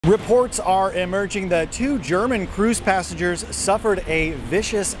Reports are emerging that two German cruise passengers suffered a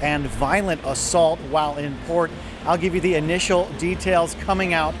vicious and violent assault while in port. I'll give you the initial details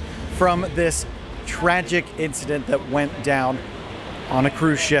coming out from this tragic incident that went down on a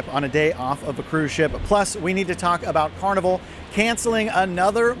cruise ship, on a day off of a cruise ship. Plus, we need to talk about Carnival canceling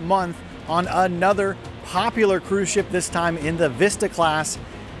another month on another popular cruise ship, this time in the Vista class.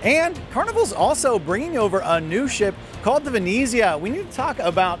 And Carnival's also bringing over a new ship called the Venezia. We need to talk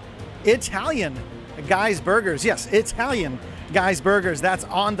about Italian Guy's Burgers. Yes, Italian Guy's Burgers. That's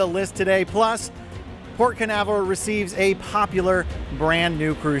on the list today. Plus, Port Canaveral receives a popular brand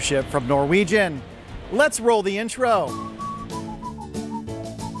new cruise ship from Norwegian. Let's roll the intro.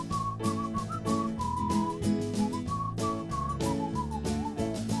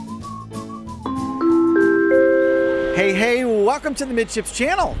 Hey, welcome to the Midships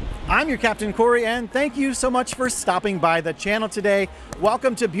channel. I'm your Captain Corey, and thank you so much for stopping by the channel today.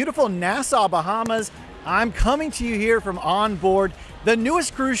 Welcome to beautiful Nassau, Bahamas. I'm coming to you here from on board the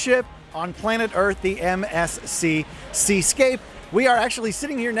newest cruise ship on planet Earth, the MSC Seascape. We are actually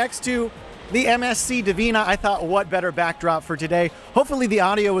sitting here next to the MSC Divina. I thought, what better backdrop for today? Hopefully the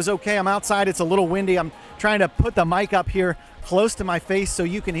audio is okay. I'm outside, it's a little windy. I'm trying to put the mic up here close to my face so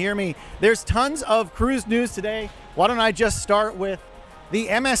you can hear me. There's tons of cruise news today. Why don't I just start with the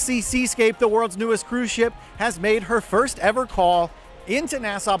MSC Seascape, the world's newest cruise ship, has made her first ever call into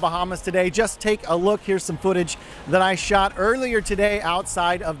Nassau, Bahamas today. Just take a look. Here's some footage that I shot earlier today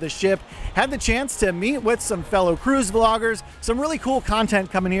outside of the ship. Had the chance to meet with some fellow cruise vloggers, some really cool content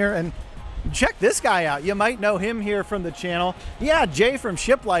coming here, and check this guy out. You might know him here from the channel. Yeah, Jay from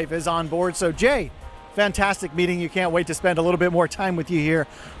Ship Life is on board. So Jay, fantastic meeting you. Can't wait to spend a little bit more time with you here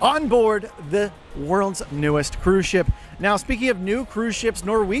on board the world's newest cruise ship. Now, speaking of new cruise ships,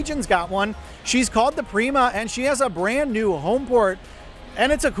 Norwegian's got one. She's called the Prima, and she has a brand new home port.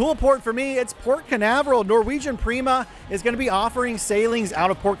 And it's a cool port for me. It's Port Canaveral. Norwegian Prima is going to be offering sailings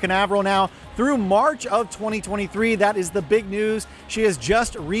out of Port Canaveral now through March of 2023. That is the big news. She has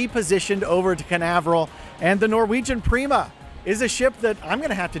just repositioned over to Canaveral, and the Norwegian Prima is a ship that I'm going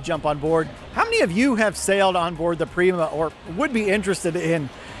to have to jump on board. How many of you have sailed on board the Prima or would be interested in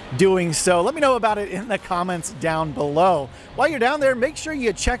doing so? Let me know about it in the comments down below. While you're down there, make sure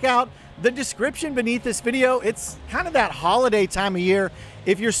you check out the description beneath this video. It's kind of that holiday time of year.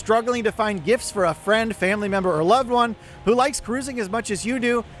 If you're struggling to find gifts for a friend, family member, or loved one who likes cruising as much as you do,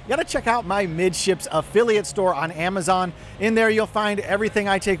 you gotta check out my Midships affiliate store on Amazon. In there, you'll find everything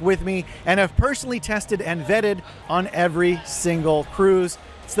I take with me and have personally tested and vetted on every single cruise.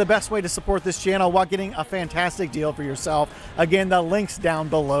 It's the best way to support this channel while getting a fantastic deal for yourself. Again, the link's down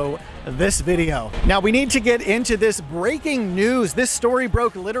below this video. Now, we need to get into this breaking news. This story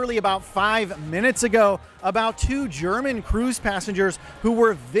broke literally about 5 minutes ago about two German cruise passengers who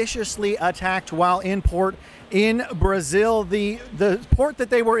were viciously attacked while in port in Brazil. The port that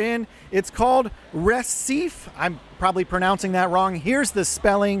they were in, it's called Recife. I'm probably pronouncing that wrong. Here's the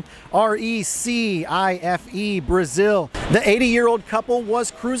spelling: R-E-C-I-F-E, Brazil. The 80-year-old couple was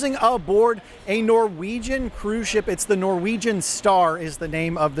cruising aboard a Norwegian cruise ship. It's the Norwegian Star is the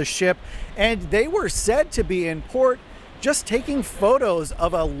name of the ship. And they were said to be in port just taking photos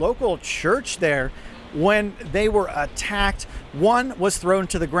of a local church there when they were attacked. One was thrown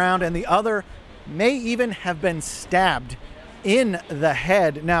to the ground and the other may even have been stabbed in the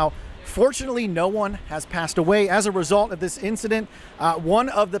head. Now, fortunately, no one has passed away as a result of this incident. One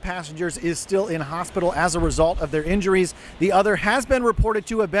of the passengers is still in hospital as a result of their injuries. The other has been reported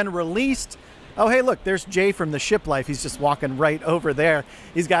to have been released. Oh, hey, look, there's Jay from the Ship Life. He's just walking right over there.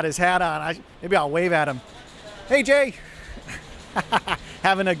 He's got his hat on. Maybe I'll wave at him. Hey, Jay.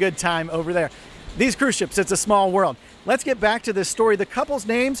 Having a good time over there. These cruise ships, it's a small world. Let's get back to this story. The couple's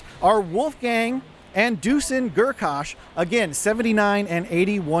names are Wolfgang and Dusan Gurkosh, again, 79 and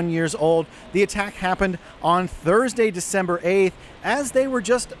 81 years old. The attack happened on Thursday, December 8th, as they were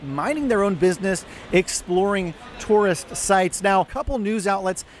just minding their own business, exploring tourist sites. Now, a couple news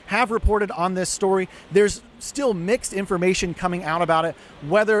outlets have reported on this story. There's still mixed information coming out about it,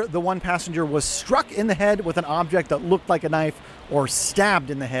 whether the one passenger was struck in the head with an object that looked like a knife or stabbed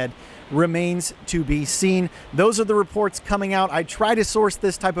in the head remains to be seen. Those are the reports coming out. I try to source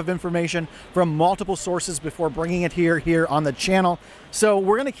this type of information from multiple sources before bringing it here on the channel. So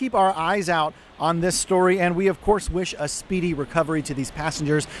we're going to keep our eyes out on this story, and we of course wish a speedy recovery to these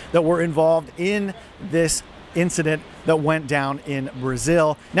passengers that were involved in this incident that went down in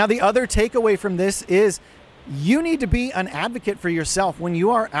Brazil. Now, the other takeaway from this is you need to be an advocate for yourself when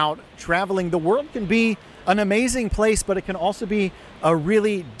you are out traveling. The world can be an amazing place, but it can also be a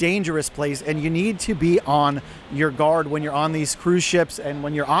really dangerous place, and you need to be on your guard when you're on these cruise ships and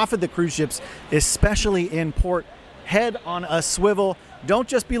when you're off of the cruise ships, especially in port. Head on a swivel. Don't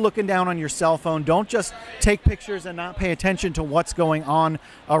just be looking down on your cell phone. Don't just take pictures and not pay attention to what's going on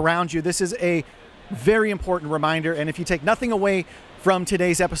around you. This is a very important reminder, and if you take nothing away from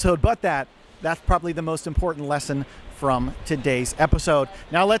today's episode but that's probably the most important lesson from today's episode.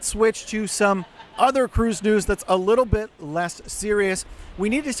 Now let's switch to some other cruise news that's a little bit less serious. We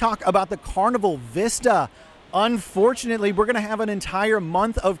need to talk about the Carnival Vista. Unfortunately, we're going to have an entire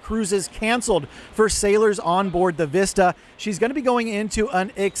month of cruises canceled for sailors on board the Vista. She's going to be going into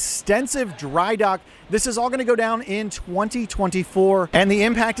an extensive dry dock. This is all going to go down in 2024, and the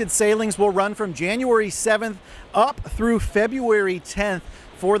impacted sailings will run from January 7th up through February 10th.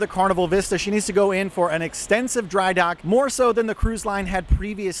 For the Carnival Vista, she needs to go in for an extensive dry dock, more so than the cruise line had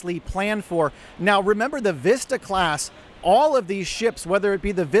previously planned for. Now, remember the Vista class, all of these ships, whether it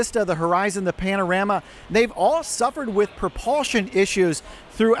be the Vista, the Horizon, the Panorama, they've all suffered with propulsion issues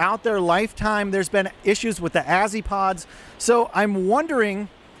throughout their lifetime. There's been issues with the Azipods. So I'm wondering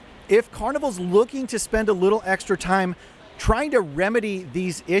if Carnival's looking to spend a little extra time trying to remedy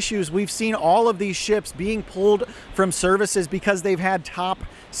these issues. We've seen all of these ships being pulled from services because they've had top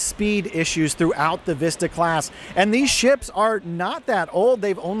speed issues throughout the Vista class. And these ships are not that old.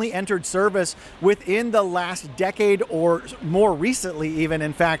 They've only entered service within the last decade or more recently even,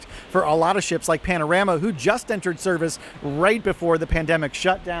 in fact, for a lot of ships like Panorama, who just entered service right before the pandemic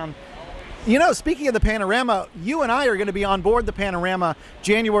shutdown. You know, speaking of the Panorama, you and I are going to be on board the Panorama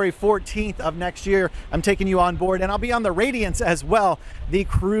January 14th of next year. I'm taking you on board, and I'll be on the Radiance as well, the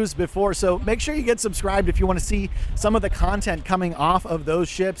cruise before. So make sure you get subscribed if you want to see some of the content coming off of those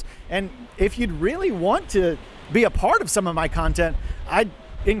ships. And if you'd really want to be a part of some of my content, I'd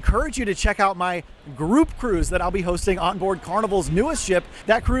encourage you to check out my group cruise that I'll be hosting on board Carnival's newest ship.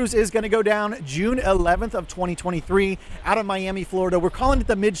 That cruise is going to go down June 11th of 2023 out of Miami, Florida. We're calling it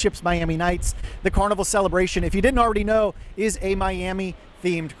the Midships Miami Nights. The Carnival Celebration, if you didn't already know, is a Miami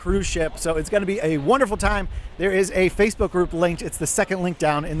themed cruise ship. So it's going to be a wonderful time. There is a Facebook group linked. It's the second link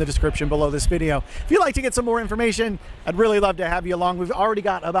down in the description below this video. If you'd like to get some more information, I'd really love to have you along. We've already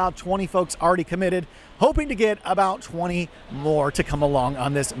got about 20 folks already committed, hoping to get about 20 more to come along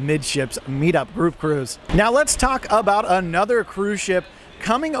on this Midships meetup group cruise. Now let's talk about another cruise ship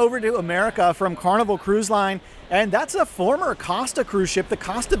coming over to America from Carnival Cruise Line, and that's a former Costa cruise ship, the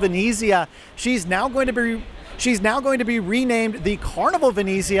Costa Venezia. She's now going to be renamed the Carnival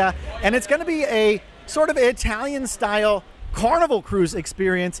Venezia, and it's going to be a sort of Italian-style Carnival cruise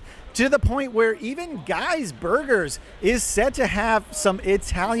experience, to the point where even Guy's Burgers is said to have some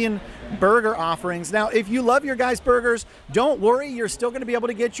Italian burger offerings. Now, if you love your Guy's Burgers, don't worry, you're still going to be able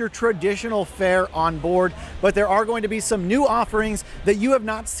to get your traditional fare on board, but there are going to be some new offerings that you have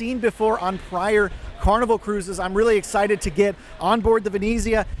not seen before on prior Carnival cruises. I'm really excited to get on board the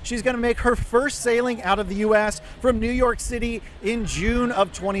Venezia. She's going to make her first sailing out of the U.S. from New York City in June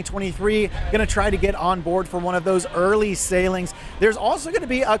of 2023. Going to try to get on board for one of those early sailings. There's also going to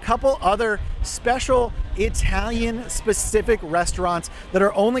be a couple other special Italian specific restaurants that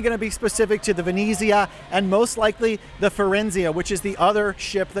are only going to be specific to the Venezia, and most likely the Forenzia, which is the other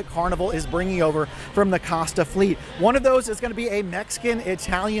ship that Carnival is bringing over from the Costa fleet. One of those is going to be a Mexican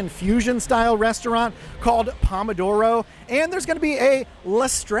Italian fusion style restaurant called Pomodoro, and there's going to be a La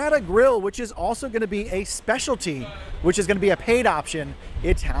Strata Grill, which is also going to be a specialty, which is going to be a paid option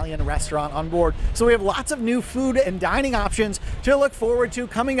Italian restaurant on board. So we have lots of new food and dining options to look forward to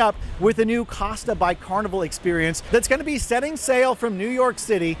coming up with the new Costa by Carnival experience that's going to be setting sail from New York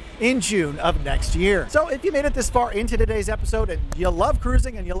City in June of next year. So if you made it this far into today's episode and you love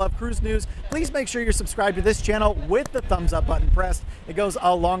cruising and you love cruise news, please make sure you're subscribed to this channel with the thumbs up button pressed. It goes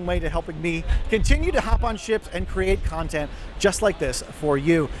a long way to helping me continue to hop on ships and create content just like this for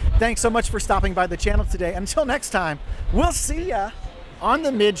you. Thanks so much for stopping by the channel today. Until next time, we'll see ya on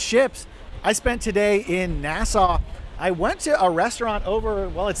the Midships. I spent today in Nassau. I went to a restaurant over,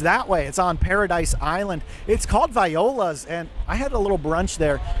 well, it's that way. It's on Paradise Island. It's called Viola's, and I had a little brunch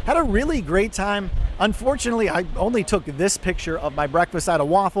there. Had a really great time. Unfortunately, I only took this picture of my breakfast. I had a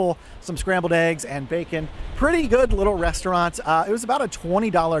waffle, some scrambled eggs, and bacon. Pretty good little restaurant. It was about a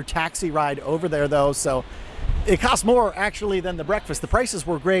 $20 taxi ride over there, though, so it cost more actually than the breakfast. The prices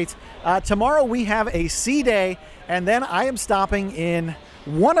were great. Tomorrow we have a sea day, and then I am stopping in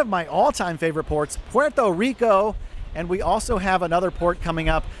one of my all-time favorite ports, Puerto Rico, and we also have another port coming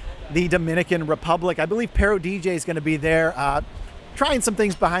up, the Dominican Republic. I believe Pero DJ is going to be there. trying some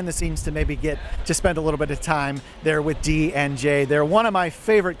things behind the scenes to maybe get to spend a little bit of time there with D and J. They're one of my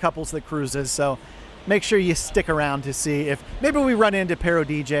favorite couples that cruises, so make sure you stick around to see if maybe we run into Pero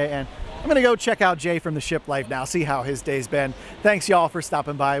DJ. And I'm gonna go check out Jay from the Ship Life now, see how his day's been. Thanks y'all for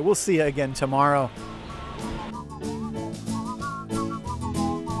stopping by. We'll see you again tomorrow.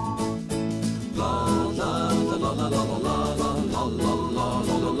 La la la la la la la la la la la la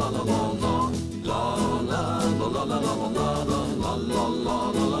la la la la la.